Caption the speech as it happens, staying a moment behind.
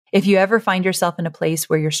If you ever find yourself in a place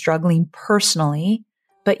where you're struggling personally,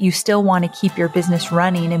 but you still want to keep your business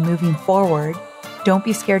running and moving forward, don't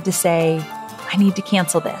be scared to say, I need to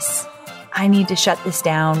cancel this. I need to shut this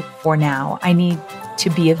down for now. I need to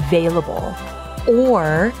be available.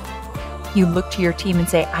 Or you look to your team and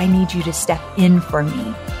say, I need you to step in for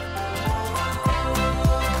me.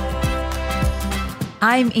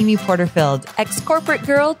 I'm Amy Porterfield, ex-corporate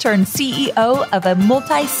girl turned CEO of a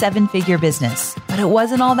multi-seven-figure business. But it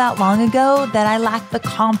wasn't all that long ago that I lacked the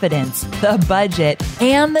confidence, the budget,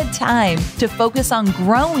 and the time to focus on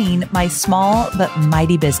growing my small but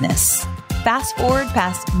mighty business. Fast forward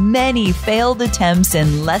past many failed attempts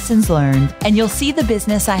and lessons learned, and you'll see the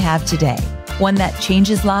business I have today. One that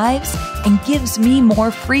changes lives and gives me more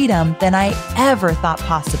freedom than I ever thought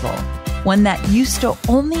possible. One that used to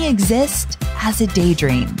only exist as a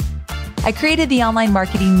daydream. I created the Online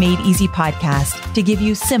Marketing Made Easy podcast to give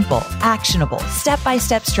you simple, actionable,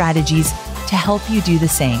 step-by-step strategies to help you do the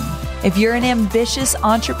same. If you're an ambitious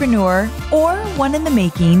entrepreneur or one in the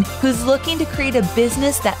making who's looking to create a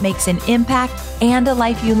business that makes an impact and a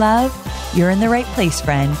life you love, you're in the right place,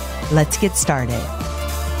 friend. Let's get started.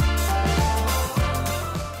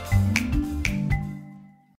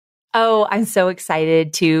 Oh, I'm so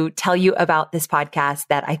excited to tell you about this podcast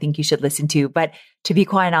that I think you should listen to. But to be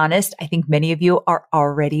quite honest, I think many of you are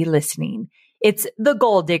already listening. It's the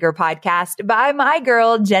Goal Digger podcast by my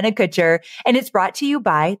girl, Jenna Kutcher, and it's brought to you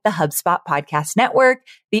by the HubSpot Podcast Network,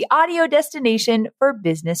 the audio destination for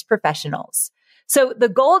business professionals. So the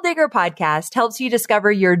Goal Digger podcast helps you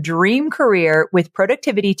discover your dream career with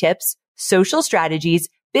productivity tips, social strategies,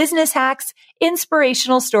 business hacks,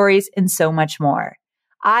 inspirational stories, and so much more.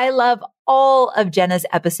 I love all of Jenna's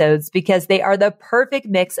episodes because they are the perfect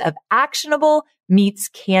mix of actionable meets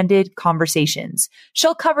candid conversations.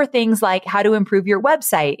 She'll cover things like how to improve your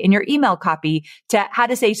website and your email copy to how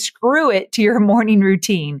to say screw it to your morning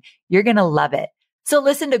routine. You're going to love it. So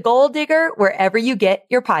listen to Goal Digger wherever you get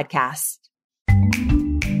your podcasts.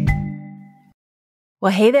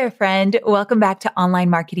 Well, hey there, friend. Welcome back to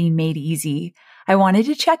Online Marketing Made Easy. I wanted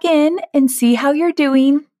to check in and see how you're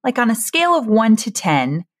doing. Like on a scale of 1 to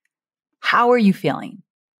 10, how are you feeling?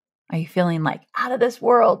 Are you feeling like out of this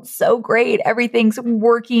world? So great. Everything's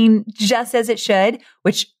working just as it should,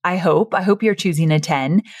 which I hope you're choosing a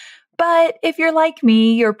 10. But if you're like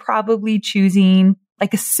me, you're probably choosing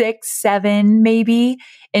like a 6, 7, maybe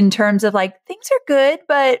in terms of like things are good,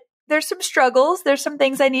 but there's some struggles. There's some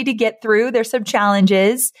things I need to get through. There's some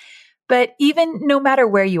challenges. But even no matter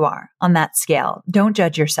where you are on that scale, don't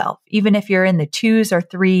judge yourself. Even if you're in the 2s or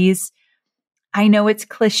 3s, I know it's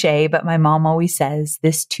cliche, but my mom always says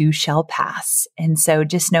this too shall pass. And so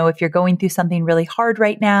just know if you're going through something really hard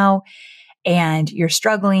right now and you're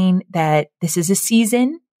struggling, that this is a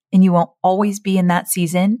season and you won't always be in that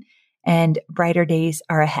season and brighter days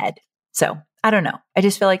are ahead. So I don't know. I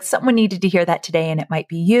just feel like someone needed to hear that today and it might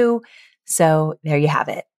be you. So there you have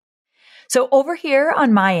it. So over here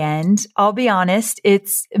on my end, I'll be honest,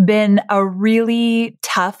 it's been a really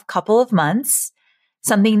tough couple of months.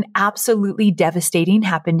 Something absolutely devastating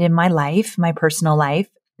happened in my life, my personal life.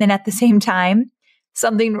 And at the same time,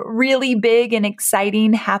 something really big and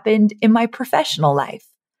exciting happened in my professional life.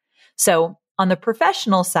 So on the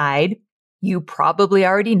professional side, you probably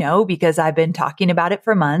already know because I've been talking about it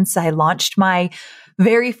for months. I launched my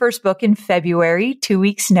very first book in February, 2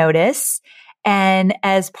 weeks notice. And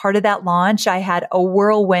as part of that launch, I had a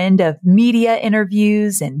whirlwind of media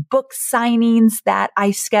interviews and book signings that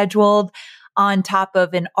I scheduled on top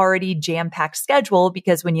of an already jam-packed schedule,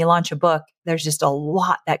 because when you launch a book, there's just a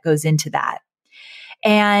lot that goes into that.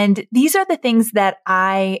 And these are the things that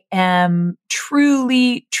I am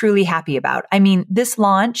truly, truly happy about. I mean, this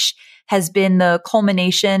launch has been the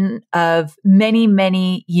culmination of many,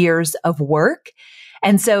 many years of work.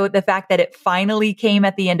 And so the fact that it finally came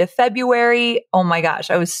at the end of February, oh my gosh,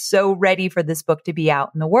 I was so ready for this book to be out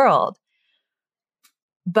in the world.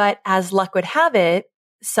 But as luck would have it,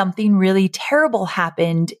 something really terrible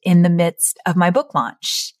happened in the midst of my book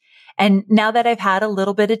launch. And now that I've had a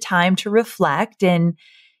little bit of time to reflect and,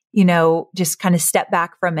 just kind of step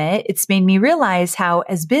back from it, it's made me realize how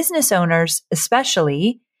as business owners,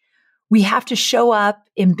 especially, we have to show up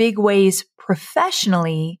in big ways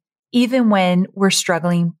professionally even when we're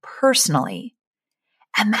struggling personally.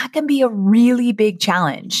 And that can be a really big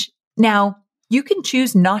challenge. Now, you can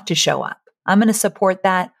choose not to show up. I'm going to support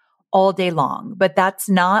that all day long, but that's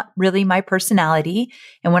not really my personality.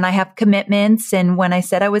 And when I have commitments and when I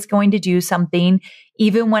said I was going to do something,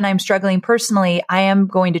 even when I'm struggling personally, I am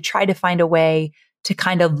going to try to find a way to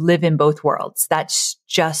kind of live in both worlds. That's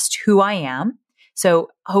just who I am. So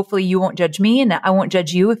hopefully you won't judge me and I won't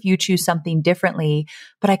judge you if you choose something differently.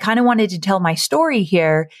 But I kind of wanted to tell my story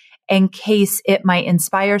here in case it might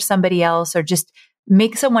inspire somebody else or just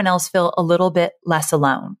make someone else feel a little bit less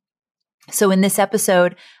alone. So in this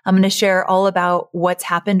episode, I'm going to share all about what's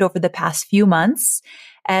happened over the past few months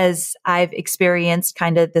as I've experienced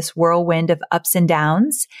kind of this whirlwind of ups and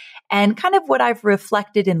downs and kind of what I've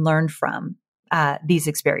reflected and learned from these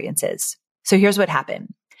experiences. So here's what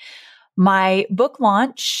happened. My book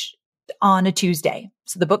launched on a Tuesday.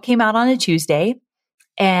 So the book came out on a Tuesday,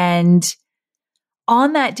 and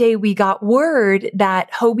on that day, we got word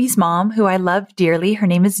that Hobie's mom, who I love dearly, her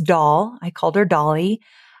name is Doll. I called her Dolly.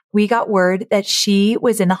 We got word that she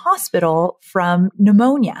was in the hospital from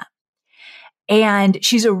pneumonia. And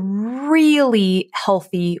she's a really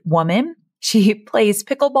healthy woman. She plays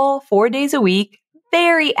pickleball 4 days a week,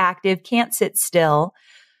 very active, can't sit still.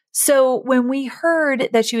 So when we heard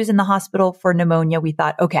that she was in the hospital for pneumonia, we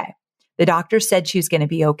thought, okay, the doctor said she was going to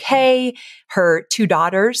be okay. Her 2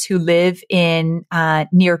 daughters who live in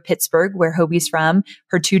near Pittsburgh, where Hobie's from,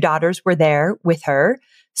 her 2 daughters were there with her.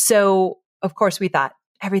 So of course we thought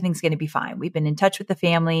everything's going to be fine. We've been in touch with the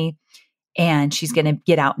family and she's going to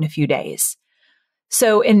get out in a few days.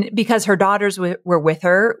 So, and because her daughters were with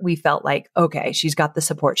her, we felt like, okay, she's got the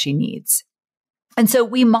support she needs. And so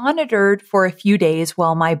we monitored for a few days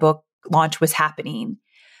while my book launch was happening.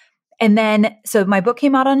 And then, so my book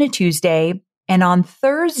came out on a Tuesday, and on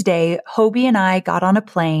Thursday, Hobie and I got on a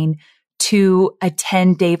plane to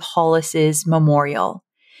attend Dave Hollis's memorial.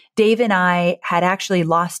 Dave and I had actually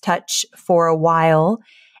lost touch for a while.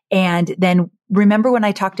 And then remember when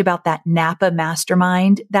I talked about that Napa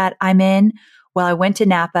mastermind that I'm in? Well, I went to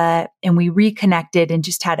Napa and we reconnected and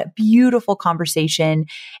just had a beautiful conversation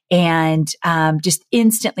and just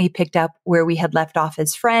instantly picked up where we had left off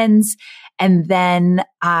as friends. And then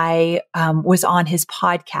I was on his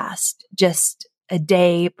podcast just a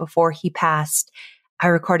day before he passed. I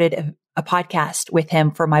recorded a podcast with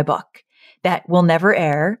him for my book that will never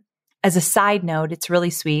air. As a side note, it's really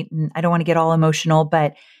sweet and I don't want to get all emotional,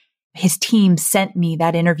 but his team sent me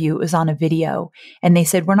that interview. It was on a video and they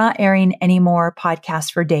said, we're not airing any more podcasts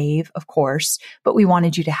for Dave, of course, but we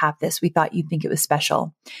wanted you to have this. We thought you'd think it was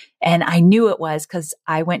special. And I knew it was because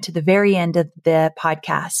I went to the very end of the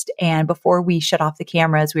podcast. And before we shut off the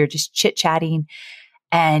cameras, we were just chit chatting.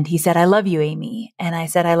 And he said, I love you, Amy. And I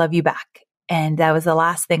said, I love you back. And that was the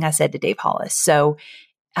last thing I said to Dave Hollis. So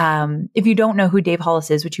if you don't know who Dave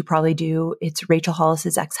Hollis is, which you probably do, it's Rachel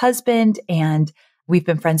Hollis's ex-husband. And we've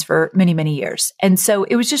been friends for many, many years. And so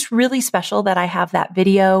it was just really special that I have that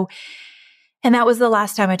video. And that was the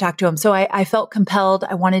last time I talked to him. So I felt compelled.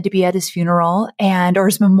 I wanted to be at his funeral or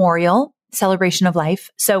his memorial celebration of life.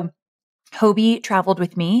 So Hobie traveled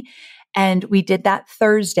with me and we did that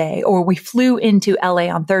Thursday, or we flew into LA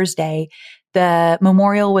on Thursday. The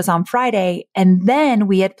memorial was on Friday. And then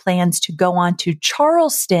we had plans to go on to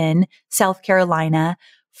Charleston, South Carolina,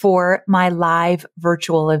 for my live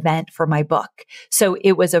virtual event for my book. So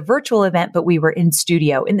it was a virtual event, but we were in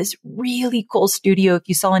studio in this really cool studio. If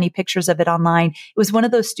you saw any pictures of it online, it was one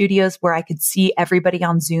of those studios where I could see everybody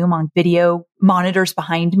on Zoom on video monitors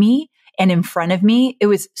behind me and in front of me. It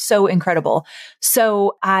was so incredible.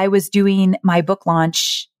 So I was doing my book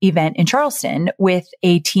launch event in Charleston with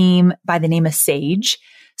a team by the name of Sage.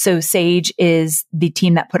 So Sage is the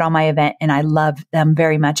team that put on my event and I love them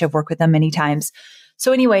very much. I've worked with them many times.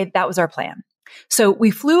 So anyway, that was our plan. So we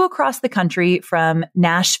flew across the country from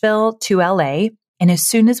Nashville to LA. And as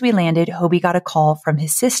soon as we landed, Hobie got a call from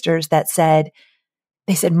his sisters that said,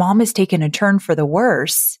 Mom has taken a turn for the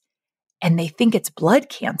worse and they think it's blood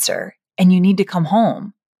cancer and you need to come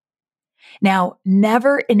home. Now,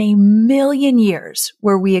 never in a million years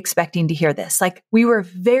were we expecting to hear this. Like, we were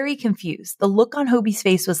very confused. The look on Hobie's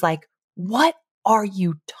face was like, what are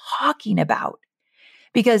you talking about?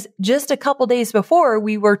 Because just a couple days before,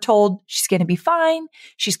 we were told she's going to be fine.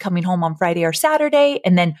 She's coming home on Friday or Saturday.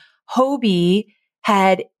 And then Hobie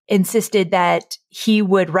had insisted that he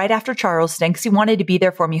would, right after Charleston, because he wanted to be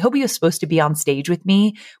there for me. Hobie was supposed to be on stage with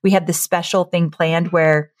me. We had this special thing planned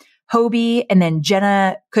where Hobie and then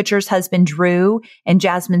Jenna Kutcher's husband, Drew, and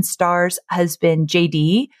Jasmine Starr's husband,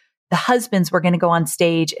 JD, the husbands were going to go on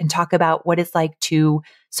stage and talk about what it's like to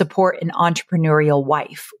support an entrepreneurial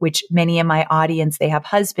wife, which many in my audience, they have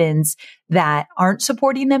husbands that aren't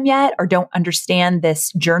supporting them yet or don't understand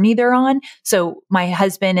this journey they're on. So my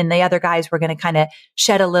husband and the other guys were going to kind of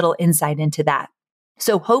shed a little insight into that.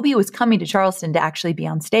 So Hobie was coming to Charleston to actually be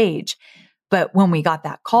on stage. But when we got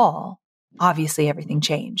that call, obviously everything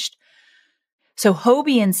changed. So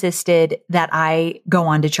Hobie insisted that I go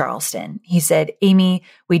on to Charleston. He said, Amy,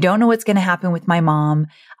 we don't know what's going to happen with my mom.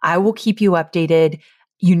 I will keep you updated.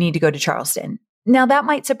 You need to go to Charleston. Now that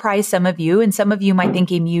might surprise some of you, and some of you might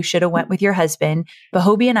think, Amy, you should have went with your husband, but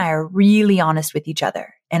Hobie and I are really honest with each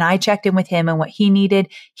other. And I checked in with him and what he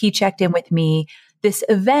needed. He checked in with me. This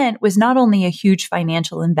event was not only a huge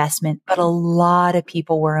financial investment, but a lot of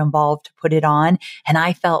people were involved to put it on. And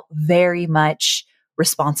I felt very much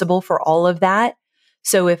responsible for all of that.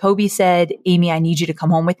 So if Hobie said, Amy, I need you to come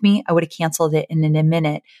home with me, I would have canceled it in a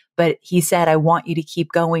minute. But he said, I want you to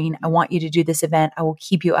keep going. I want you to do this event. I will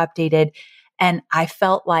keep you updated. And I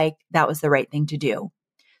felt like that was the right thing to do.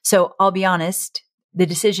 So I'll be honest, the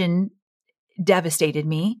decision devastated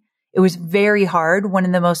me. It was very hard. One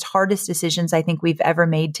of the most hardest decisions I think we've ever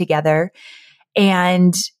made together.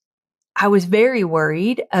 And I was very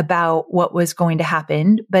worried about what was going to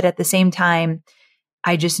happen. But at the same time,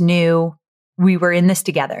 I just knew we were in this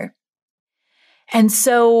together. And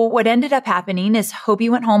so what ended up happening is Hobie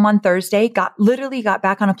went home on Thursday, got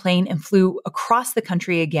back on a plane and flew across the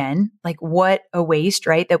country again. Like what a waste,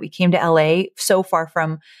 right? That we came to LA so far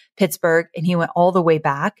from Pittsburgh and he went all the way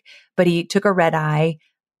back, but he took a red eye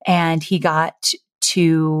and he got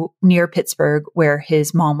to near Pittsburgh where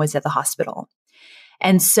his mom was at the hospital.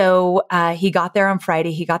 And so he got there on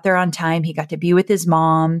Friday. He got there on time. He got to be with his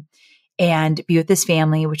mom and be with his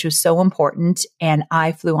family, which was so important. And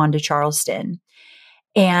I flew on to Charleston.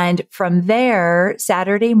 And from there,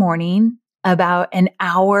 Saturday morning, about an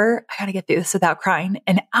hour, I got to get through this without crying,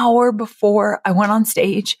 an hour before I went on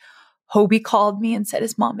stage, Hobie called me and said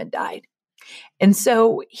his mom had died. And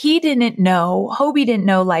so Hobie didn't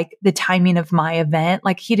know like the timing of my event.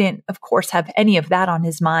 Like he didn't, of course, have any of that on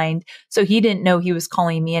his mind. So he didn't know he was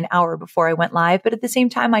calling me an hour before I went live. But at the same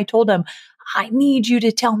time, I told him, I need you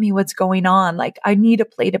to tell me what's going on. Like I need a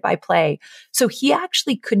play-by-play. So he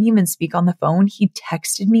actually couldn't even speak on the phone. He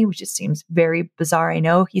texted me, which just seems very bizarre. I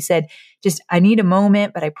know. He said, I need a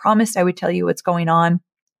moment, but I promised I would tell you what's going on.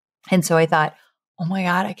 And so I thought, oh my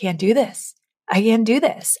God, I can't do this. I can't do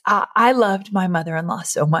this. I loved my mother-in-law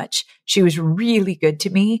so much. She was really good to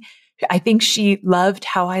me. I think she loved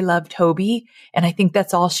how I loved Hobie. And I think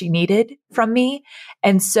that's all she needed from me.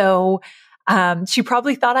 And so she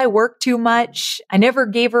probably thought I worked too much. I never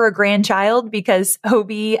gave her a grandchild because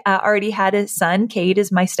Hobie already had a son. Cade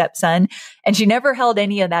is my stepson. And she never held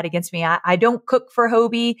any of that against me. I don't cook for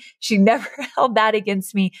Hobie. She never held that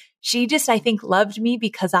against me. She just, I think, loved me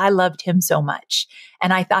because I loved him so much.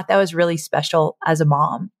 And I thought that was really special as a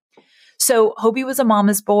mom. So Hobie was a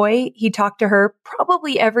mama's boy. He talked to her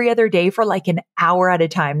probably every other day for like an hour at a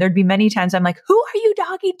time. There'd be many times I'm like, who are you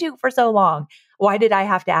talking to for so long? Why did I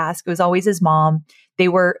have to ask? It was always his mom. They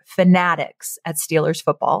were fanatics at Steelers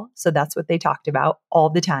football. So that's what they talked about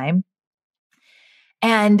all the time.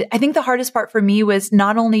 And I think the hardest part for me was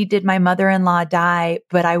not only did my mother-in-law die,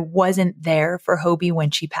 but I wasn't there for Hobie when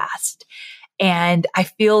she passed. And I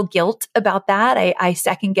feel guilt about that. I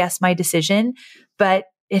second guess my decision, but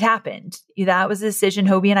it happened. That was a decision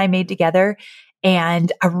Hobie and I made together.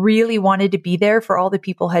 And I really wanted to be there for all the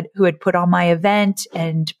people who had put on my event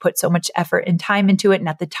and put so much effort and time into it. And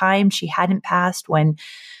at the time, she hadn't passed when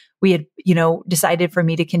we had, decided for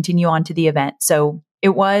me to continue on to the event. So it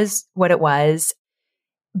was what it was,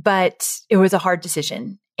 but it was a hard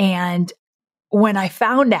decision. And when I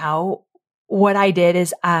found out, what I did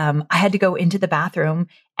is I had to go into the bathroom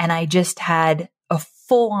and I just had a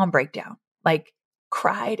full-on breakdown, like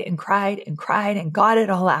cried and cried and cried and got it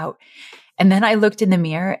all out. And then I looked in the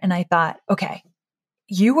mirror and I thought, okay,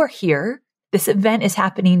 you are here. This event is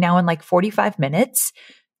happening now in like 45 minutes.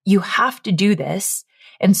 You have to do this.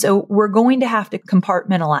 And so we're going to have to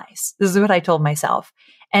compartmentalize. This is what I told myself.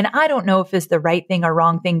 And I don't know if it's the right thing or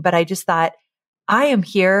wrong thing, but I just thought, I am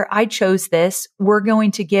here. I chose this. We're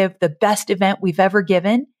going to give the best event we've ever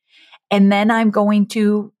given. And then I'm going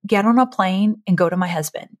to get on a plane and go to my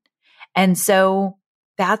husband. And so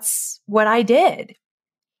that's what I did.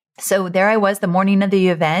 So there I was the morning of the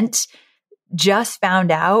event, just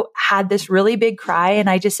found out, had this really big cry. And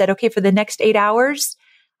I just said, okay, for the next 8 hours,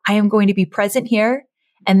 I am going to be present here.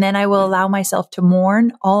 And then I will allow myself to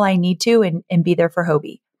mourn all I need to and be there for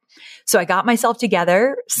Hobie. So I got myself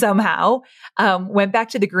together somehow, went back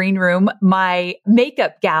to the green room. My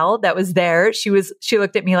makeup gal that was there, she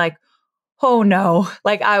looked at me like, oh no,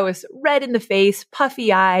 like I was red in the face,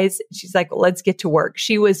 puffy eyes. She's like, well, let's get to work.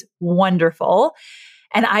 She was wonderful.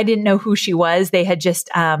 And I didn't know who she was. They had just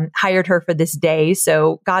hired her for this day.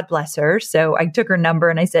 So God bless her. So I took her number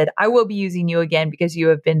and I said, I will be using you again because you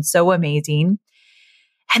have been so amazing.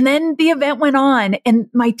 And then the event went on and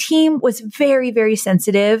my team was very, very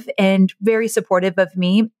sensitive and very supportive of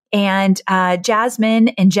me. And Jasmine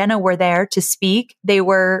and Jenna were there to speak. They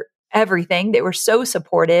were everything. They were so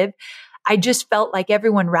supportive. I just felt like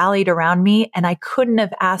everyone rallied around me and I couldn't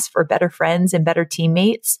have asked for better friends and better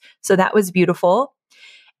teammates. So that was beautiful.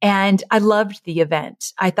 And I loved the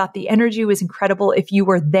event. I thought the energy was incredible. If you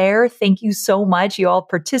were there, thank you so much. You all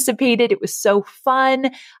participated. It was so fun.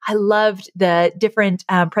 I loved the different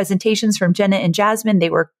presentations from Jenna and Jasmine. They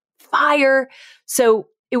were fire. So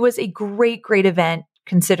it was a great, great event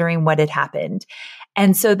considering what had happened.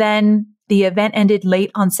 And so then the event ended late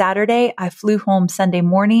on Saturday. I flew home Sunday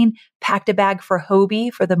morning, packed a bag for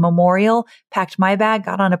Hobie for the memorial, packed my bag,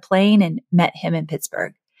 got on a plane and met him in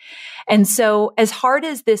Pittsburgh. And so as hard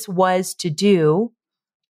as this was to do,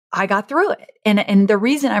 I got through it. And the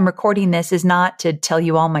reason I'm recording this is not to tell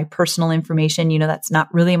you all my personal information. That's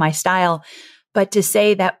not really my style, but to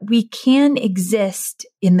say that we can exist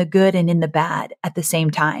in the good and in the bad at the same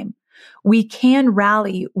time. We can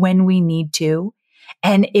rally when we need to.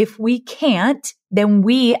 And if we can't, then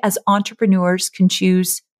we as entrepreneurs can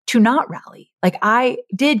choose to not rally. Like I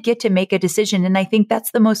did get to make a decision. And I think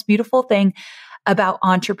that's the most beautiful thing about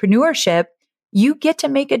entrepreneurship. You get to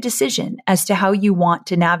make a decision as to how you want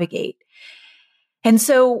to navigate. And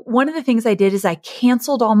so one of the things I did is I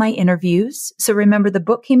canceled all my interviews. So remember, the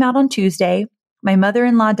book came out on Tuesday. My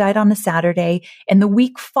mother-in-law died on a Saturday. And the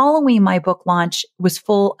week following my book launch was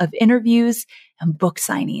full of interviews and book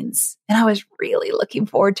signings. And I was really looking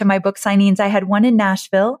forward to my book signings. I had one in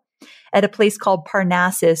Nashville at a place called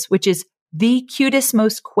Parnassus, which is the cutest,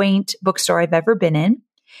 most quaint bookstore I've ever been in.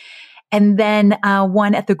 And then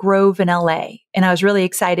one at the Grove in LA. And I was really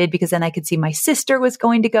excited because then I could see my sister was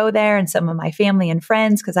going to go there and some of my family and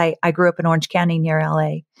friends because I grew up in Orange County near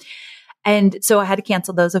LA. And so I had to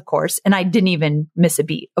cancel those, of course. And I didn't even miss a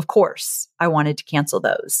beat. Of course, I wanted to cancel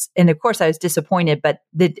those. And of course, I was disappointed, but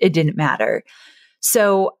it didn't matter.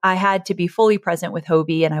 So I had to be fully present with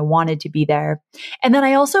Hobie and I wanted to be there. And then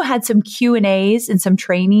I also had some Q&As and some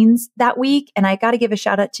trainings that week. And I got to give a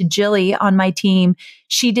shout out to Jilly on my team.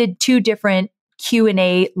 She did 2 different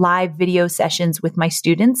Q&A live video sessions with my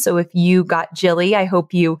students. So if you got Jilly, I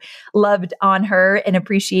hope you loved on her and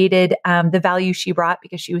appreciated the value she brought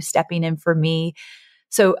because she was stepping in for me.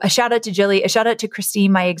 So a shout out to Jilly, a shout out to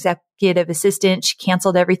Christine, my executive assistant. She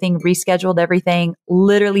canceled everything, rescheduled everything,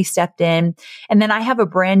 literally stepped in. And then I have a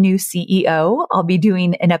brand new CEO. I'll be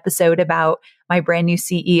doing an episode about my brand new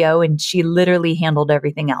CEO and she literally handled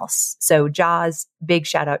everything else. So Jaws, big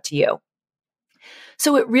shout out to you.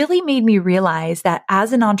 So it really made me realize that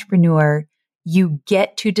as an entrepreneur, you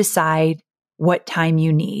get to decide what time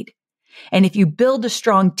you need. And if you build a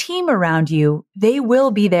strong team around you, they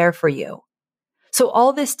will be there for you. So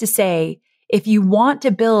all this to say, if you want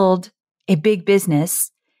to build a big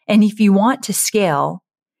business and if you want to scale,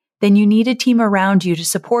 then you need a team around you to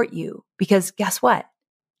support you because guess what?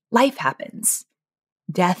 Life happens.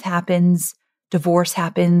 Death happens. Divorce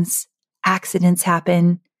happens. Accidents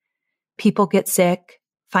happen. People get sick.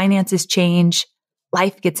 Finances change.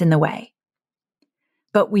 Life gets in the way.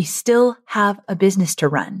 But we still have a business to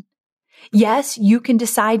run. Yes, you can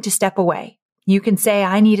decide to step away. You can say,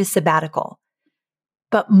 I need a sabbatical.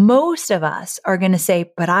 But most of us are going to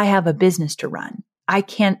say, but I have a business to run. I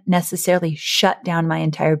can't necessarily shut down my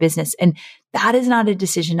entire business. And that is not a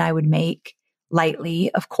decision I would make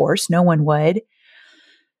lightly. Of course, no one would.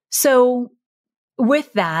 So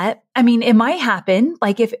with that, I mean, it might happen.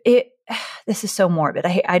 Like this is so morbid.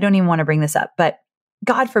 I don't even want to bring this up, but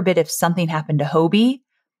God forbid if something happened to Hobie,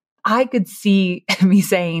 I could see me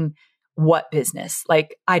saying, what business?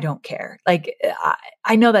 Like, I don't care. Like,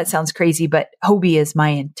 I know that sounds crazy, but Hobie is my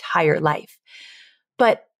entire life.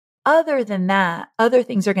 But other than that, other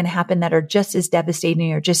things are going to happen that are just as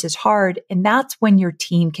devastating or just as hard. And that's when your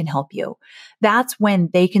team can help you. That's when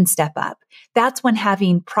they can step up. That's when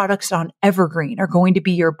having products on Evergreen are going to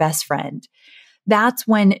be your best friend. That's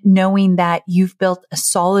when knowing that you've built a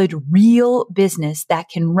solid, real business that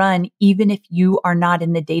can run even if you are not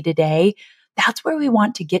in the day-to-day. That's where we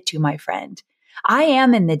want to get to, my friend. I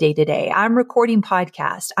am in the day-to-day. I'm recording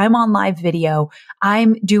podcasts. I'm on live video.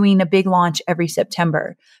 I'm doing a big launch every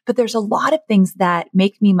September. But there's a lot of things that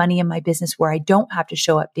make me money in my business where I don't have to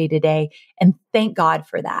show up day-to-day. And thank God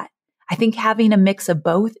for that. I think having a mix of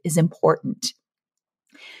both is important.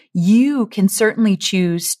 You can certainly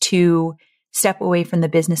choose to step away from the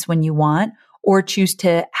business when you want, or choose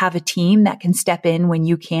to have a team that can step in when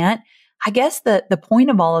you can't. I guess the point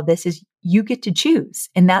of all of this is you get to choose.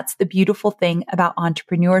 And that's the beautiful thing about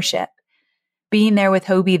entrepreneurship. Being there with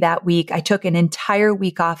Hobie that week, I took an entire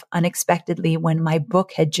week off unexpectedly when my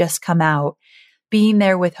book had just come out. Being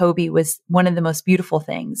there with Hobie was one of the most beautiful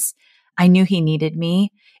things. I knew he needed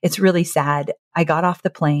me. It's really sad. I got off the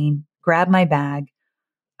plane, grabbed my bag.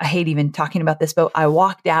 I hate even talking about this, but I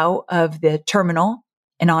walked out of the terminal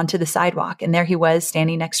and onto the sidewalk. And there he was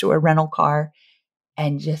standing next to a rental car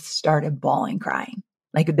and just started bawling, crying.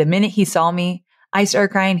 Like the minute he saw me, I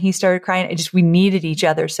started crying. He started crying. We needed each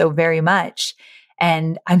other so very much.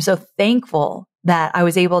 And I'm so thankful that I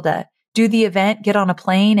was able to do the event, get on a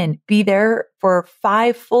plane and be there for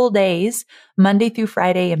 5 full days, Monday through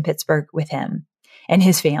Friday in Pittsburgh with him and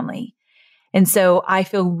his family. And so I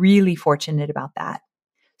feel really fortunate about that.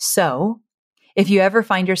 So if you ever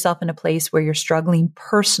find yourself in a place where you're struggling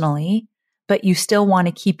personally, but you still want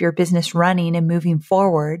to keep your business running and moving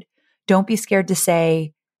forward, don't be scared to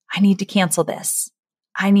say, I need to cancel this.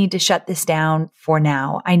 I need to shut this down for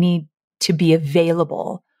now. I need to be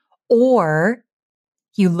available. Or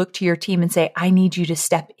you look to your team and say, I need you to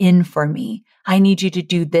step in for me. I need you to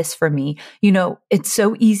do this for me. You know, it's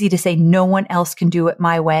so easy to say no one else can do it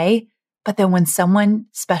my way. But then when someone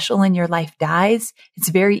special in your life dies, it's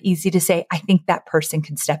very easy to say, I think that person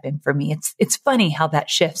can step in for me. It's funny how that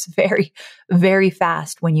shifts very, very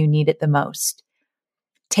fast when you need it the most.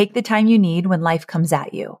 Take the time you need when life comes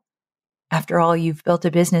at you. After all, you've built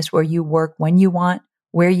a business where you work when you want,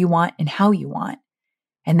 where you want, and how you want.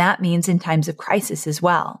 And that means in times of crisis as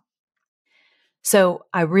well. So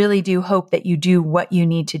I really do hope that you do what you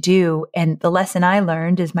need to do. And the lesson I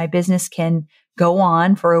learned is my business can go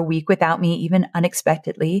on for a week without me, even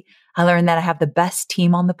unexpectedly. I learned that I have the best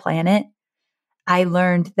team on the planet. I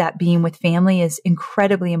learned that being with family is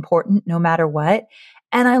incredibly important no matter what.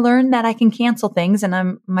 And I learned that I can cancel things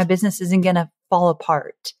and my business isn't going to fall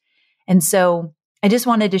apart. And so I just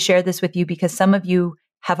wanted to share this with you because some of you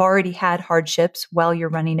have already had hardships while you're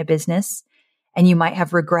running a business and you might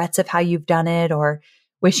have regrets of how you've done it or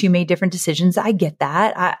wish you made different decisions. I get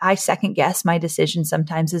that. I second guess my decisions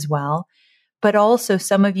sometimes as well. But also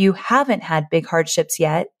some of you haven't had big hardships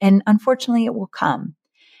yet. And unfortunately, it will come.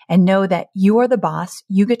 And know that you are the boss.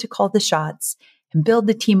 You get to call the shots and build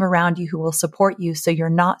the team around you who will support you so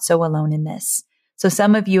you're not so alone in this. So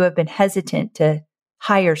some of you have been hesitant to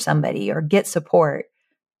hire somebody or get support.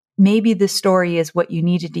 Maybe this story is what you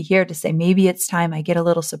needed to hear to say, maybe it's time I get a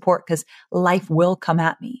little support because life will come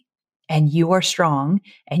at me and you are strong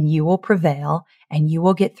and you will prevail and you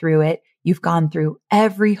will get through it. You've gone through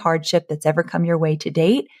every hardship that's ever come your way to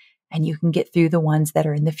date and you can get through the ones that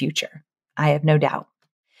are in the future. I have no doubt.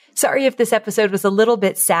 Sorry if this episode was a little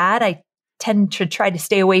bit sad. I tend to try to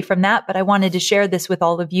stay away from that, but I wanted to share this with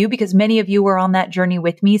all of you because many of you were on that journey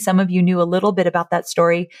with me. Some of you knew a little bit about that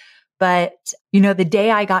story. But, you know, the day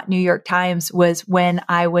I got New York Times was when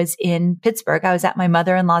I was in Pittsburgh. I was at my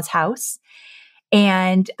mother-in-law's house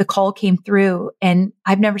and the call came through and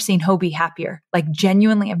I've never seen Hobie happier. Like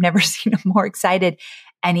genuinely, I've never seen him more excited.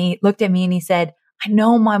 And he looked at me and he said, I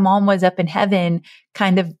know my mom was up in heaven,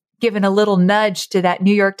 kind of giving a little nudge to that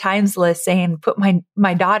New York Times list saying, put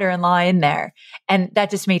my daughter-in-law in there. And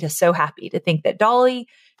that just made us so happy to think that Dolly,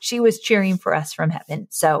 she was cheering for us from heaven.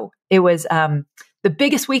 So it was, the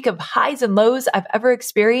biggest week of highs and lows I've ever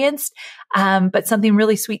experienced. But something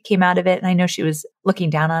really sweet came out of it. And I know she was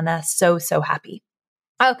looking down on us. So happy.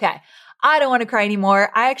 Okay. I don't want to cry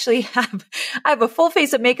anymore. I actually have a full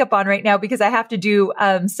face of makeup on right now because I have to do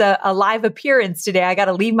a live appearance today. I got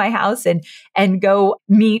to leave my house and go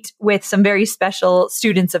meet with some very special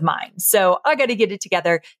students of mine. So I got to get it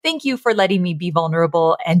together. Thank you for letting me be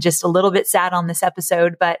vulnerable and just a little bit sad on this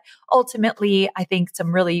episode. But ultimately, I think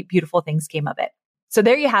some really beautiful things came of it. So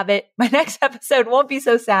there you have it. My next episode won't be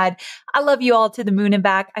so sad. I love you all to the moon and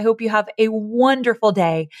back. I hope you have a wonderful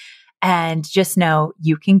day. And just know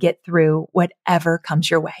you can get through whatever comes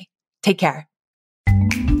your way. Take care.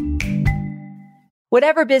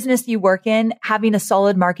 Whatever business you work in, having a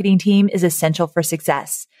solid marketing team is essential for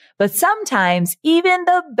success. But sometimes even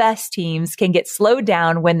the best teams can get slowed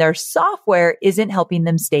down when their software isn't helping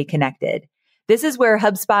them stay connected. This is where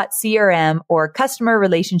HubSpot CRM or Customer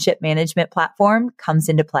Relationship Management Platform comes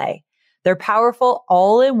into play. Their powerful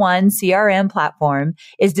all-in-one CRM platform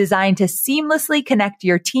is designed to seamlessly connect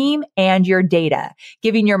your team and your data,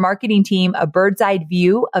 giving your marketing team a bird's-eye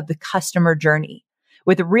view of the customer journey.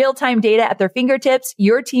 With real-time data at their fingertips,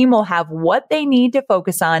 your team will have what they need to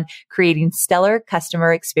focus on creating stellar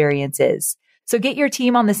customer experiences. So get your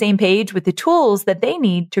team on the same page with the tools that they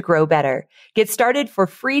need to grow better. Get started for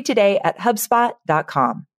free today at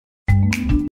HubSpot.com.